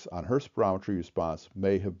effects on her spirometry response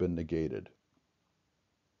may have been negated.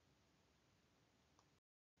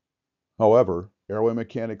 However, airway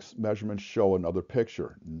mechanics measurements show another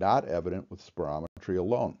picture, not evident with spirometry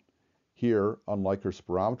alone. Here, unlike her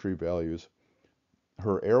spirometry values,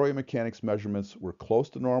 her airway mechanics measurements were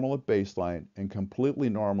close to normal at baseline and completely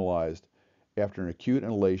normalized after an acute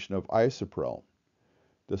inhalation of isoprel.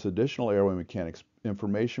 This additional airway mechanics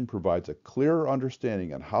information provides a clearer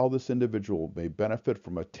understanding on how this individual may benefit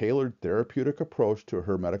from a tailored therapeutic approach to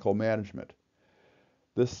her medical management.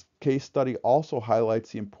 This case study also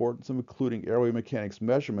highlights the importance of including airway mechanics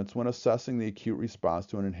measurements when assessing the acute response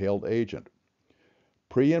to an inhaled agent.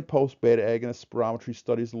 Pre- and post-beta agonist spirometry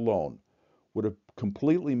studies alone would have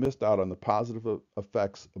completely missed out on the positive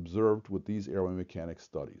effects observed with these airway mechanics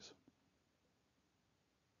studies.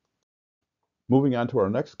 Moving on to our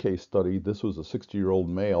next case study, this was a 60-year-old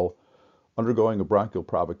male undergoing a bronchial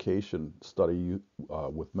provocation study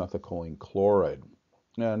with methylcholine chloride.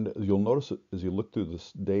 And as you'll notice as you look through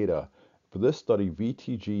this data, for this study,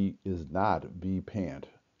 VTG is not VPANT.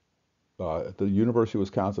 At the University of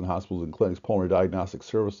Wisconsin Hospitals and Clinics Pulmonary Diagnostic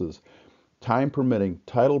Services, time permitting,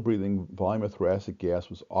 tidal breathing volume of thoracic gas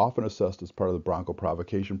was often assessed as part of the bronchial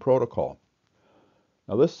provocation protocol.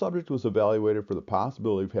 Now, this subject was evaluated for the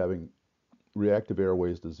possibility of having reactive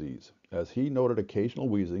airways disease, as he noted occasional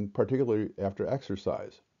wheezing, particularly after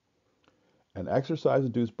exercise. An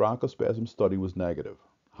exercise-induced bronchospasm study was negative.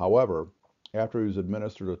 However, after he was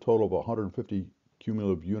administered a total of 150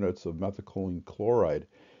 cumulative units of methylcholine chloride,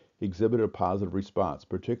 he exhibited a positive response,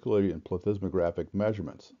 particularly in plethysmographic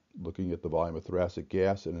measurements, looking at the volume of thoracic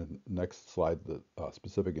gas and in the next slide, the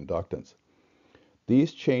specific inductance.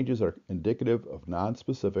 These changes are indicative of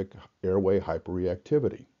nonspecific airway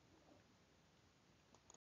hyperreactivity.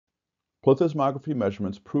 Plethysmography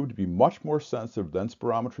measurements proved to be much more sensitive than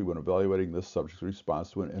spirometry when evaluating this subject's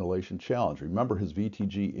response to an inhalation challenge. Remember, his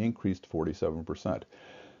VTG increased 47%.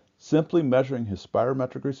 Simply measuring his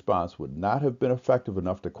spirometric response would not have been effective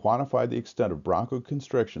enough to quantify the extent of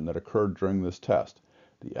bronchoconstriction that occurred during this test.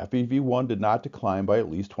 The FEV1 did not decline by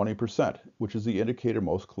at least 20%, which is the indicator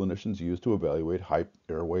most clinicians use to evaluate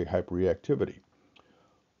airway hyperreactivity.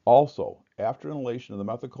 Also, after inhalation of the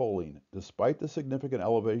methylcholine, despite the significant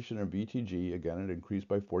elevation in VTG, again it increased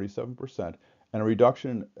by 47%, and a reduction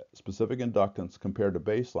in specific inductance compared to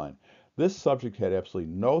baseline, this subject had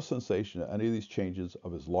absolutely no sensation of any of these changes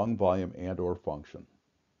of his lung volume and/or function.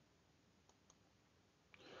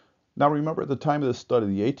 Now remember, at the time of this study,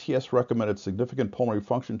 the ATS recommended significant pulmonary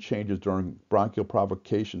function changes during bronchial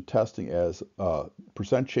provocation testing as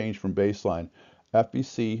percent change from baseline,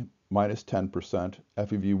 FVC minus 10%,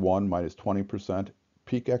 FEV1 minus 20%,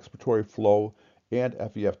 peak expiratory flow, and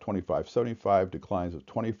FEF 2575 declines of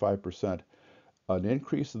 25%, an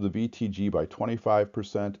increase of the VTG by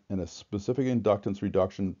 25%, and a specific inductance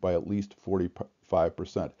reduction by at least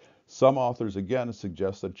 45%. Some authors again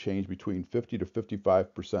suggest that change between 50 to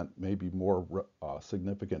 55% may be more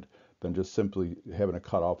significant than just simply having a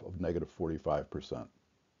cutoff of negative 45%.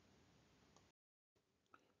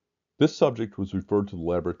 This subject was referred to the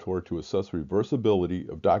laboratory to assess reversibility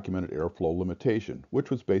of documented airflow limitation, which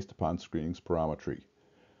was based upon screening spirometry.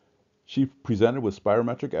 She presented with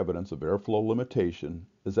spirometric evidence of airflow limitation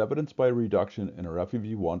as evidenced by a reduction in her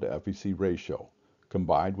FEV1 to FVC ratio,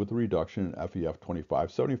 combined with a reduction in FEF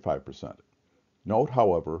 25-75%. Note,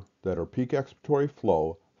 however, that her peak expiratory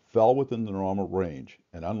flow fell within the normal range,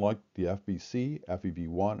 and unlike the FVC,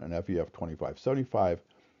 FEV1, and FEF 25-75,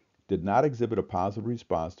 did not exhibit a positive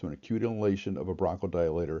response to an acute inhalation of a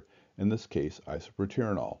bronchodilator, in this case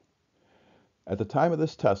isoproterenol. At the time of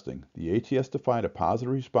this testing, the ATS defined a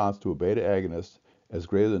positive response to a beta agonist as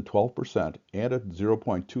greater than 12% and a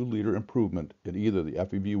 0.2 liter improvement in either the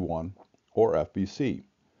FEV1 or FVC.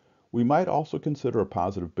 We might also consider a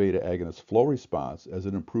positive beta agonist flow response as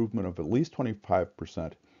an improvement of at least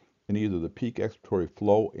 25% in either the peak expiratory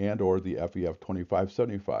flow and or the FEF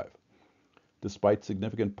 25-75. Despite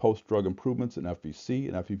significant post-drug improvements in FVC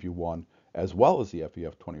and FEV1, as well as the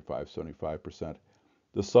FEF 25-75%,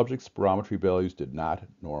 the subject's spirometry values did not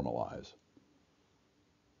normalize.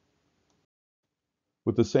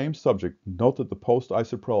 With the same subject, note that the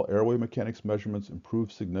post-isoprel airway mechanics measurements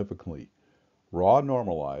improved significantly. Raw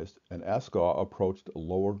normalized and sGaw approached a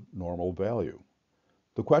lower normal value.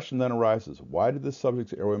 The question then arises, why did this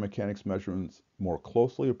subject's airway mechanics measurements more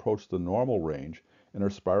closely approach the normal range and her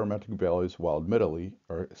spirometric values, while admittedly,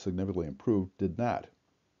 or significantly improved, did not?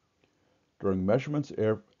 During measurements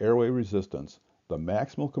of airway resistance, the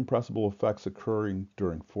maximal compressible effects occurring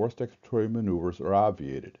during forced expiratory maneuvers are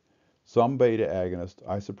obviated. Some beta agonists,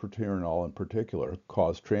 isoproterenol in particular,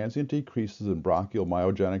 cause transient decreases in bronchial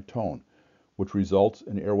myogenic tone, which results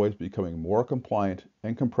in airways becoming more compliant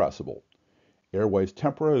and compressible. Airways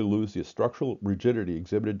temporarily lose the structural rigidity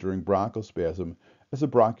exhibited during bronchospasm as the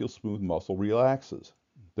bronchial smooth muscle relaxes.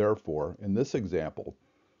 Therefore, in this example,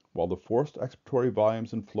 while the forced expiratory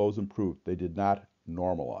volumes and flows improved, they did not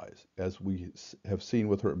normalize, as we have seen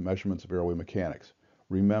with her measurements of airway mechanics.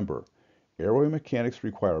 Remember, airway mechanics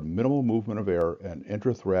require minimal movement of air and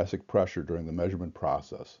intrathoracic pressure during the measurement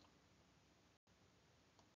process.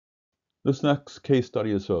 This next case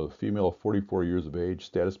study is a female of 44 years of age,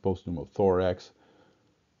 status post-pneumothorax,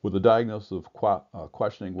 with a diagnosis of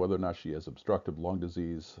questioning whether or not she has obstructive lung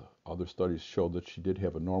disease. Other studies show that she did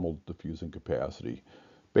have a normal diffusing capacity.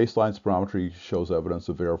 Baseline spirometry shows evidence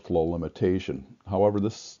of airflow limitation. However,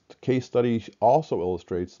 this case study also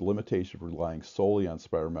illustrates the limitation of relying solely on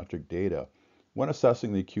spirometric data when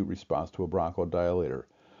assessing the acute response to a bronchodilator.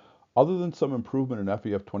 Other than some improvement in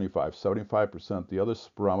FEF25, 75%, the other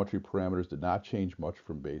spirometry parameters did not change much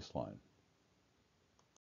from baseline.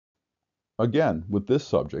 Again, with this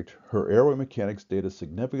subject, her airway mechanics data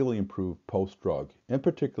significantly improved post-drug, in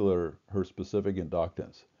particular her specific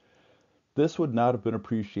inductance. This would not have been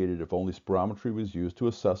appreciated if only spirometry was used to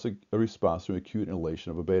assess a response to acute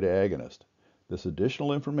inhalation of a beta agonist. This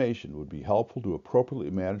additional information would be helpful to appropriately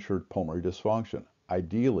manage her pulmonary dysfunction.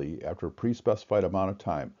 Ideally, after a pre-specified amount of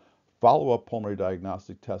time, follow-up pulmonary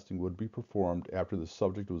diagnostic testing would be performed after the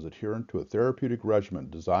subject was adherent to a therapeutic regimen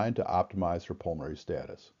designed to optimize her pulmonary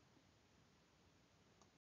status.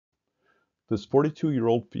 This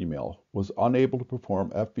 42-year-old female was unable to perform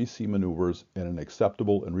FVC maneuvers in an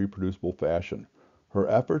acceptable and reproducible fashion. Her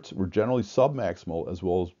efforts were generally submaximal as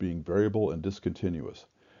well as being variable and discontinuous.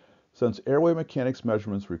 Since airway mechanics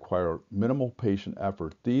measurements require minimal patient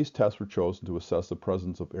effort, these tests were chosen to assess the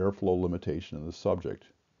presence of airflow limitation in the subject.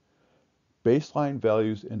 Baseline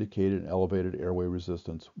values indicated an elevated airway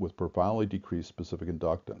resistance with profoundly decreased specific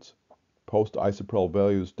inductance. Post-isoprel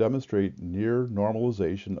values demonstrate near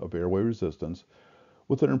normalization of airway resistance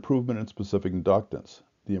with an improvement in specific inductance.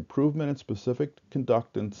 The improvement in specific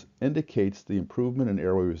conductance indicates the improvement in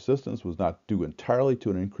airway resistance was not due entirely to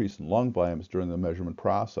an increase in lung volumes during the measurement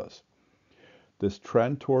process. This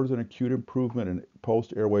trend towards an acute improvement in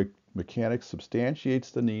post-airway mechanics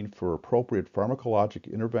substantiates the need for appropriate pharmacologic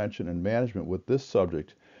intervention and management with this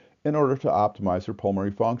subject in order to optimize her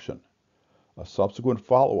pulmonary function. A subsequent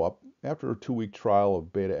follow-up after a 2-week trial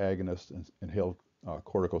of beta agonists and inhaled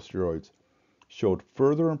corticosteroids showed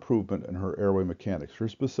further improvement in her airway mechanics. Her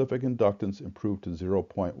specific inductance improved to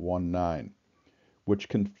 0.19, which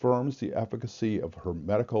confirms the efficacy of her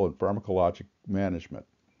medical and pharmacologic management.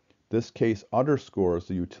 This case underscores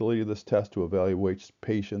the utility of this test to evaluate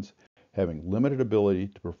patients having limited ability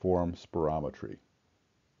to perform spirometry.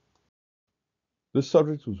 This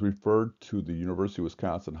subject was referred to the University of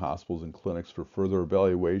Wisconsin hospitals and clinics for further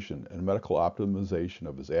evaluation and medical optimization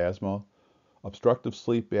of his asthma, obstructive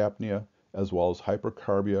sleep apnea, as well as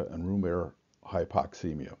hypercarbia and room air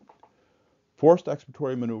hypoxemia. Forced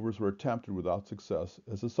expiratory maneuvers were attempted without success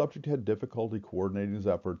as the subject had difficulty coordinating his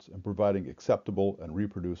efforts and providing acceptable and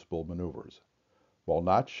reproducible maneuvers. While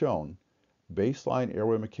not shown, baseline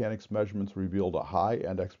airway mechanics measurements revealed a high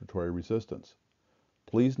end expiratory resistance.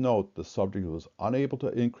 Please note the subject was unable to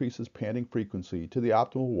increase his panting frequency to the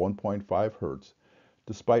optimal 1.5 Hz,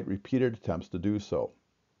 despite repeated attempts to do so.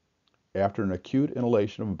 After an acute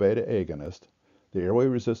inhalation of a beta agonist, the airway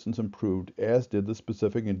resistance improved, as did the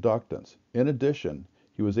specific inductance. In addition,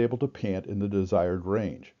 he was able to pant in the desired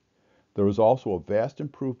range. There was also a vast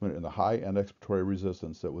improvement in the high-end expiratory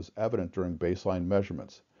resistance that was evident during baseline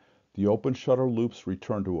measurements. The open shutter loops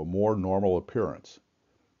returned to a more normal appearance.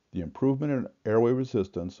 The improvement in airway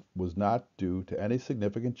resistance was not due to any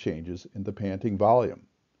significant changes in the panting volume.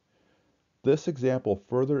 This example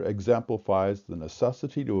further exemplifies the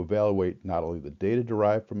necessity to evaluate not only the data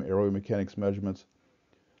derived from airway mechanics measurements,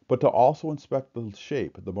 but to also inspect the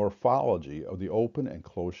shape, the morphology of the open and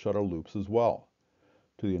closed shutter loops as well.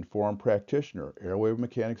 To the informed practitioner, airway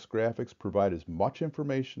mechanics graphics provide as much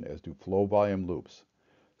information as do flow volume loops.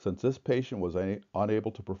 Since this patient was unable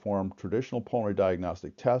to perform traditional pulmonary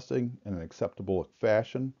diagnostic testing in an acceptable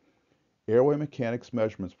fashion, airway mechanics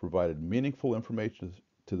measurements provided meaningful information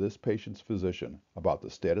to this patient's physician about the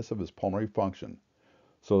status of his pulmonary function.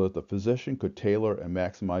 so that the physician could tailor and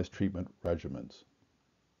maximize treatment regimens.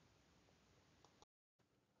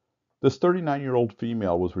 This 39-year-old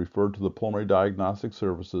female was referred to the Pulmonary Diagnostic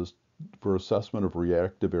Services for assessment of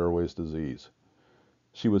reactive airways disease.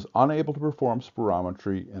 She was unable to perform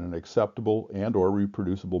spirometry in an acceptable and/or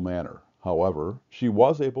reproducible manner. However, she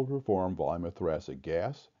was able to perform volume of thoracic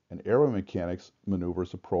gas and airway mechanics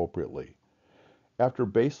maneuvers appropriately. After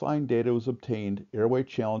baseline data was obtained, airway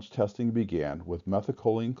challenge testing began with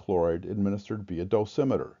methylcholine chloride administered via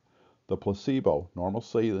dosimeter. The placebo, normal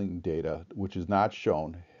saline data, which is not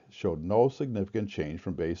shown, showed no significant change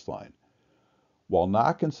from baseline. While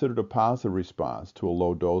not considered a positive response to a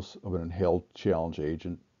low dose of an inhaled challenge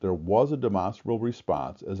agent, there was a demonstrable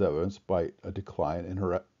response as evidenced by a decline in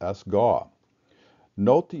her sGaw.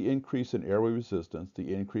 Note the increase in airway resistance,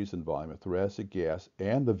 the increase in volume of thoracic gas,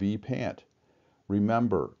 and the V-pant.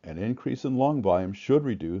 Remember, an increase in lung volume should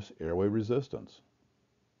reduce airway resistance.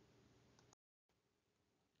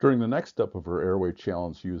 During the next step of her airway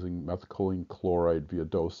challenge using methylcholine chloride via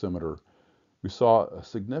dosimeter, we saw a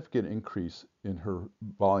significant increase in her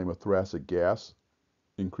volume of thoracic gas,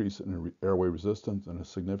 increase in her airway resistance, and a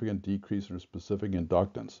significant decrease in her specific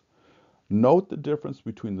inductance. Note the difference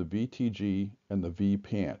between the VTG and the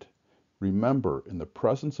V-pant. Remember, in the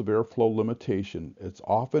presence of airflow limitation, it's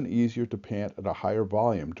often easier to pant at a higher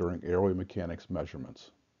volume during airway mechanics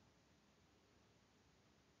measurements.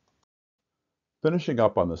 Finishing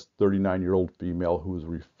up on this 39-year-old female who was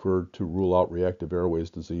referred to rule out reactive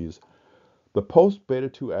airways disease, the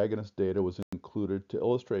post-beta-2 agonist data was included to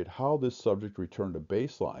illustrate how this subject returned to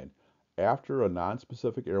baseline after a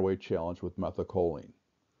nonspecific airway challenge with methylcholine.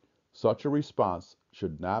 Such a response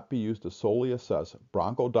should not be used to solely assess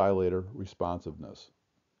bronchodilator responsiveness.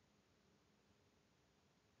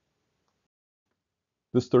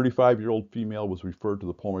 This 35-year-old female was referred to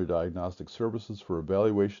the Pulmonary Diagnostic Services for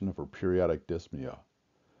evaluation of her periodic dyspnea.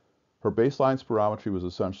 Her baseline spirometry was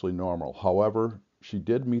essentially normal. However, she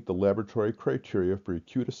did meet the laboratory criteria for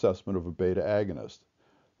acute assessment of a beta agonist.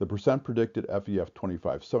 The percent predicted FEF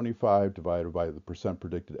 2575 divided by the percent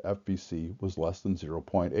predicted FVC was less than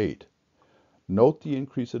 0.8. Note the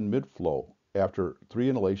increase in mid-flow after 3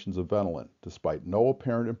 inhalations of Ventolin, despite no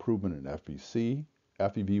apparent improvement in FVC,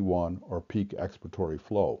 FEV1, or peak expiratory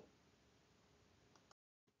flow.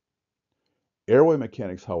 Airway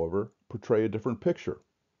mechanics, however, portray a different picture.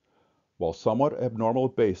 While somewhat abnormal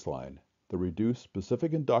at baseline, the reduced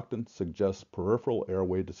specific inductance suggests peripheral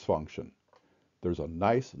airway dysfunction. There's a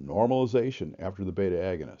nice normalization after the beta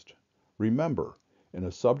agonist. Remember, in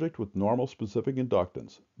a subject with normal specific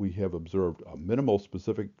inductance, we have observed a minimal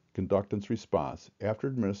specific conductance response after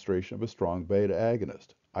administration of a strong beta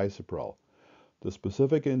agonist, isoprel. The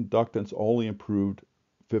specific inductance only improved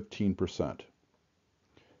 15%.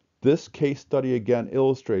 This case study again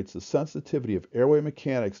illustrates the sensitivity of airway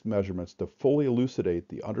mechanics measurements to fully elucidate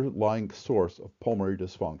the underlying source of pulmonary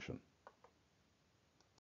dysfunction.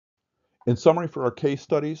 In summary for our case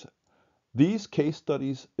studies, these case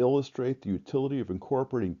studies illustrate the utility of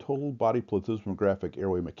incorporating total body plethysmographic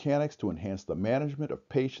airway mechanics to enhance the management of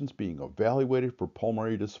patients being evaluated for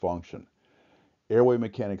pulmonary dysfunction. Airway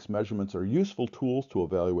mechanics measurements are useful tools to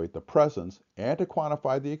evaluate the presence and to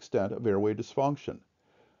quantify the extent of airway dysfunction.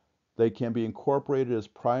 They can be incorporated as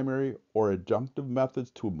primary or adjunctive methods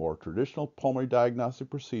to more traditional pulmonary diagnostic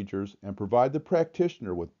procedures and provide the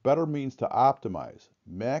practitioner with better means to optimize,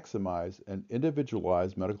 maximize, and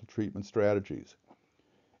individualize medical treatment strategies.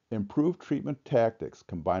 Improved treatment tactics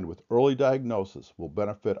combined with early diagnosis will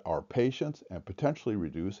benefit our patients and potentially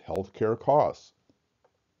reduce healthcare costs.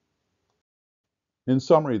 In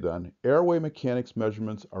summary then, airway mechanics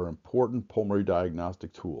measurements are important pulmonary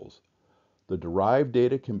diagnostic tools. The derived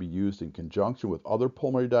data can be used in conjunction with other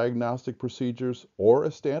pulmonary diagnostic procedures or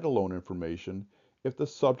as standalone information if the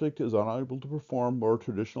subject is unable to perform more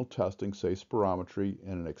traditional testing, say spirometry,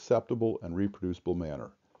 in an acceptable and reproducible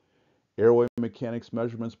manner. Airway mechanics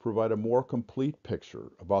measurements provide a more complete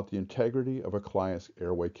picture about the integrity of a client's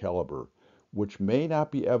airway caliber, which may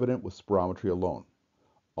not be evident with spirometry alone,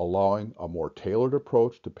 allowing a more tailored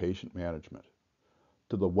approach to patient management.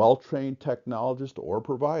 To the well-trained technologist or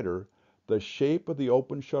provider, the shape of the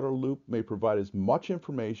open shutter loop may provide as much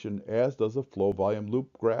information as does a flow volume loop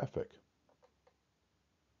graphic.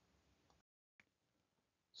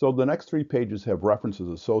 So the next 3 pages have references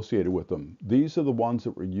associated with them. These are the ones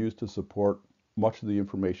that were used to support much of the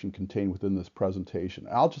information contained within this presentation.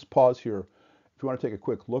 I'll just pause here if you want to take a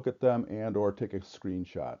quick look at them and or take a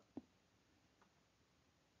screenshot.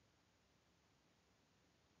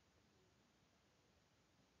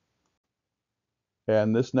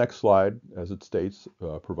 And this next slide, as it states,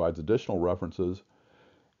 provides additional references.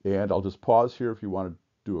 And I'll just pause here if you want to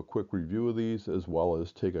do a quick review of these as well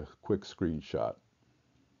as take a quick screenshot.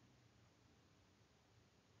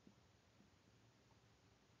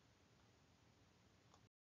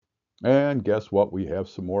 And guess what? We have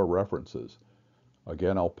some more references.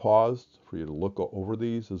 Again, I'll pause for you to look over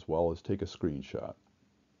these as well as take a screenshot.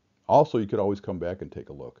 Also, you could always come back and take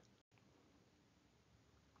a look.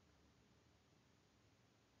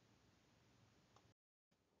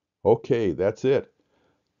 Okay, that's it.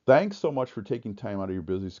 Thanks so much for taking time out of your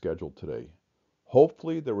busy schedule today.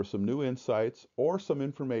 Hopefully, there were some new insights or some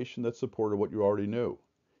information that supported what you already knew.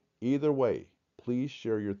 Either way, please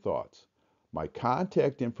share your thoughts. My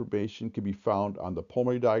contact information can be found on the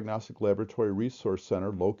Pulmonary Diagnostic Laboratory Resource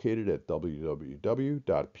Center located at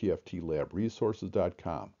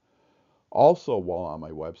www.pftlabresources.com. Also, while on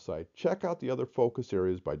my website, check out the other focus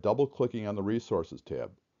areas by double-clicking on the Resources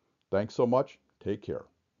tab. Thanks so much. Take care.